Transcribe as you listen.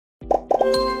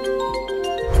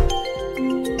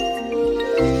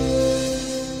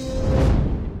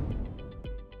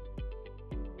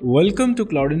Welcome to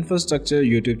Cloud Infrastructure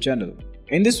YouTube channel.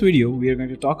 In this video, we are going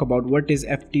to talk about what is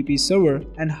FTP server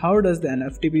and how does an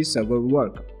FTP server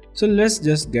work. So let's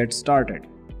just get started.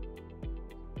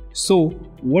 So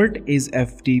what is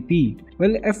FTP?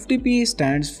 Well, FTP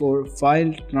stands for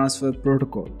File Transfer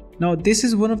Protocol. Now this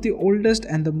is one of the oldest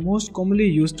and the most commonly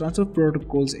used transfer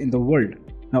protocols in the world.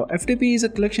 Now FTP is a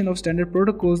collection of standard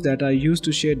protocols that are used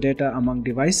to share data among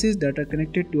devices that are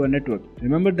connected to a network.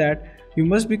 Remember that you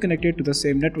must be connected to the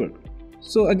same network.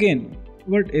 So again,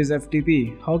 what is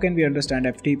FTP? How can we understand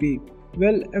FTP?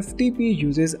 Well, FTP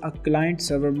uses a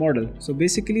client-server model. So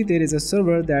basically there is a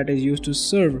server that is used to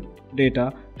serve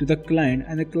data to the client,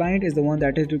 and the client is the one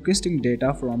that is requesting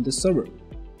data from the server.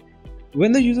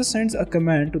 When the user sends a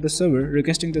command to the server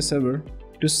requesting the server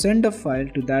to send a file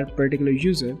to that particular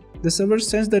user, the server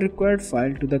sends the required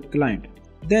file to the client.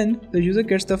 Then the user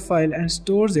gets the file and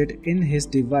stores it in his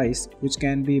device, which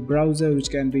can be browser,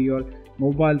 which can be your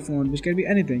mobile phone, which can be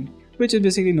anything, which is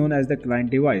basically known as the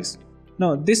client device.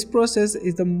 Now this process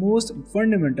is the most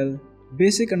fundamental,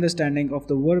 basic understanding of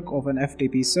the work of an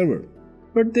FTP server.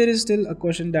 But there is still a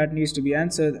question that needs to be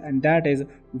answered, and that is,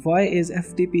 why is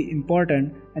FTP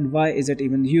important and why is it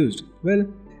even used? Well,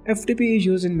 FTP is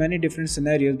used in many different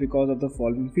scenarios because of the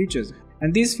following features,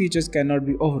 and these features cannot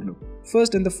be overlooked.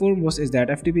 First and the foremost is that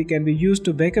FTP can be used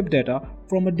to backup data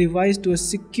from a device to a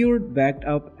secured backed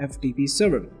up FTP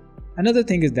server. Another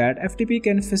thing is that FTP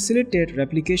can facilitate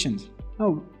replications.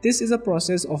 Now, this is a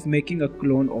process of making a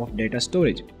clone of data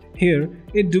storage. Here,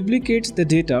 it duplicates the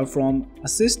data from a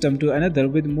system to another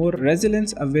with more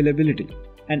resilience availability.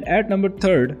 And at number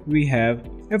 3, we have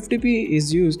FTP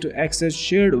is used to access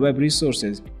shared web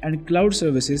resources and cloud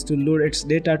services to load its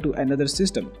data to another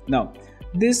system. Now,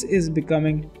 this is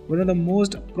becoming one of the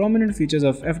most prominent features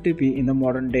of FTP in the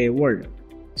modern day world.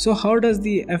 So how does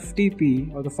the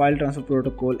FTP or the File Transfer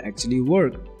Protocol actually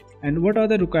work? And what are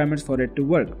the requirements for it to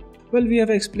work? Well, we have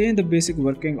explained the basic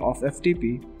working of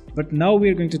FTP, but now we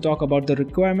are going to talk about the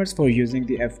requirements for using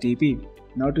the FTP.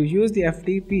 Now to use the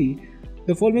FTP,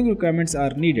 the following requirements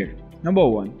are needed. Number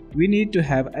 1, we need to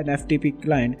have an FTP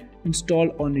client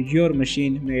installed on your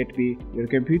machine, may it be your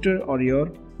computer or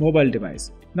your mobile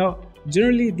device. Now,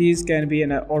 generally these can be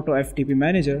an Auto FTP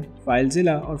Manager,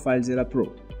 FileZilla or FileZilla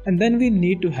Pro. And then we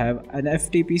need to have an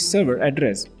FTP server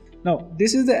address. Now,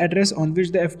 this is the address on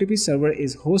which the FTP server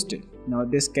is hosted. Now,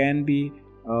 this can be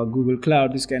Google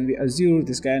Cloud, this can be Azure,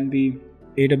 this can be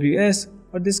AWS,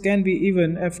 or this can be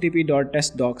even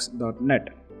ftp.testdocs.net.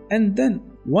 And then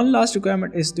one last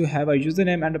requirement is to have a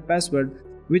username and a password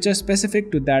which are specific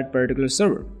to that particular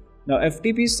server. Now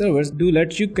FTP servers do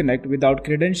let you connect without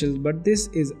credentials, but this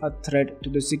is a threat to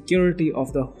the security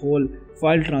of the whole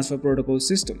file transfer protocol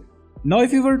system. Now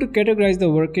if you were to categorize the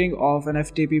working of an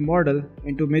FTP model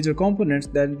into major components,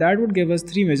 then that would give us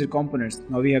 3 major components.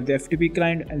 Now we have the FTP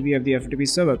client and we have the FTP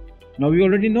server. Now we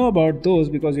already know about those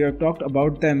because we have talked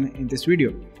about them in this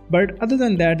video. But other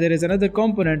than that, there is another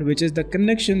component which is the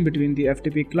connection between the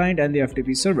FTP client and the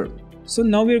FTP server. So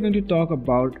now we are going to talk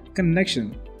about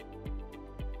connection.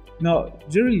 Now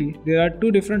generally there are 2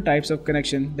 different types of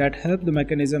connection that help the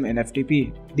mechanism in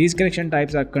FTP. These connection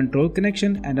types are control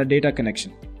connection and a data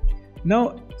connection.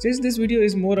 Now, since this video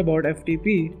is more about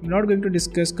FTP, I'm not going to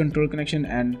discuss control connection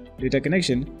and data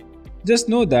connection. Just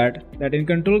know that in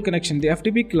control connection, the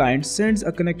FTP client sends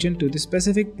a connection to the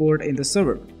specific port in the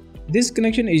server. This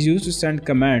connection is used to send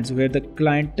commands where the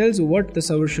client tells what the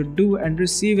server should do and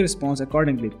receive a response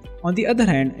accordingly. On the other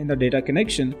hand, in the data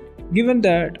connection, given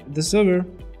that the server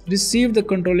received the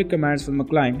controlling commands from a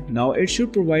client, now it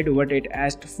should provide what it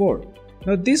asked for.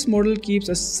 Now this model keeps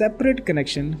a separate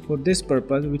connection for this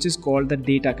purpose, which is called the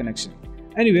data connection.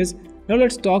 Anyways, now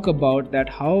let's talk about that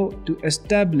how to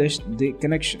establish the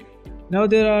connection. Now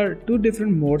there are 2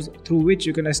 different modes through which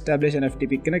you can establish an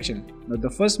FTP connection. Now the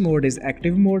first mode is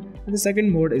active mode and the second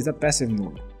mode is a passive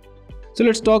mode. So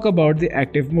let's talk about the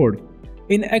active mode.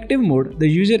 In active mode, the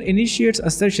user initiates a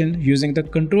session using the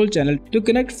control channel to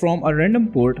connect from a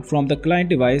random port from the client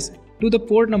device to the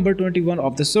port number 21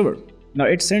 of the server. Now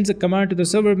it sends a command to the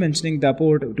server mentioning the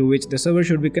port to which the server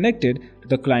should be connected to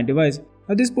the client device.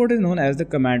 Now this port is known as the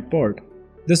command port.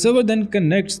 The server then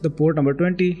connects the port number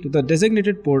 20 to the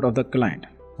designated port of the client.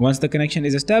 Once the connection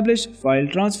is established, file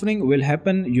transferring will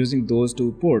happen using those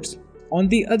 2 ports. On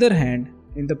the other hand,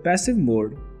 in the passive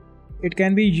mode, it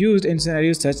can be used in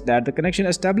scenarios such that the connection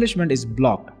establishment is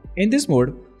blocked. In this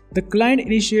mode, the client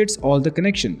initiates all the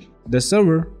connections. The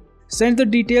server sends the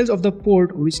details of the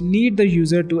port which need the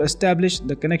user to establish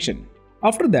the connection.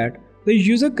 After that, The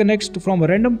user connects from a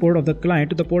random port of the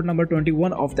client to the port number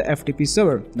 21 of the FTP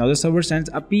server. Now the server sends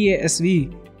a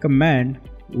PASV command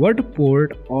what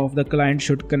port of the client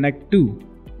should connect to.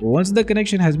 Once the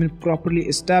connection has been properly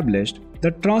established, the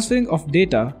transferring of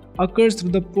data occurs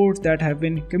through the ports that have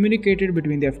been communicated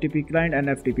between the FTP client and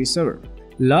FTP server.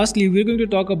 Lastly, we're going to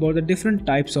talk about the different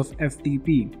types of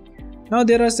FTP. Now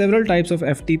there are several types of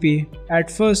FTP. At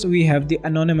first we have the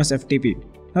anonymous FTP.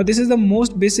 Now this is the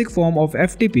most basic form of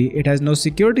FTP. It has no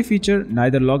security feature,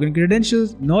 neither login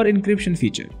credentials nor encryption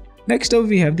feature. Next up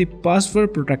we have the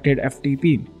password protected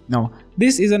FTP. Now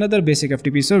this is another basic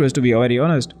FTP service, to be very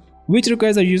honest, which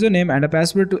requires a username and a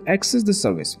password to access the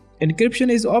service. Encryption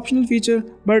is optional feature,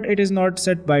 but it is not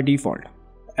set by default.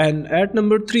 And at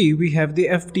number 3 we have the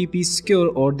FTP Secure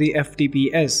or the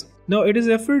FTPS. Now it is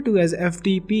referred to as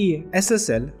FTP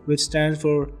SSL, which stands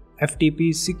for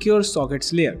FTP Secure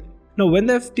Sockets Layer. Now when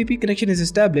the FTP connection is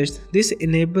established, this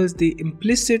enables the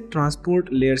implicit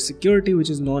transport layer security, which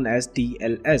is known as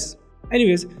TLS.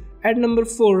 Anyways, at number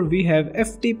 4 we have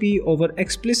FTP over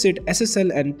explicit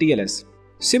SSL and TLS.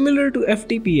 Similar to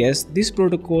FTPS, this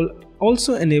protocol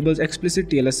also enables explicit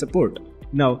TLS support.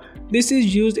 Now this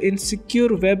is used in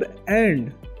secure web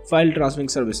and file transferring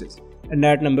services. And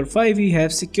at number 5 we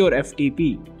have Secure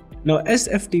FTP. Now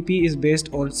SFTP is based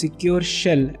on Secure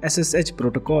Shell SSH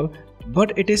protocol,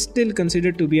 but it is still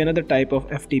considered to be another type of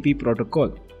FTP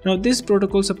protocol. Now this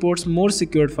protocol supports more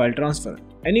secured file transfer.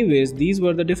 Anyways, these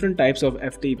were the different types of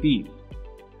FTP.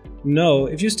 Now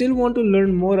if you still want to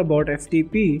learn more about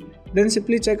FTP, then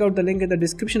simply check out the link in the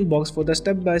description box for the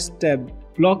step-by-step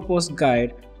blog post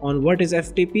guide on what is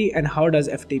FTP and how does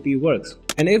FTP works.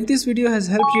 And if this video has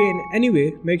helped you in any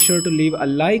way, make sure to leave a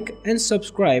like and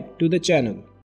subscribe to the channel.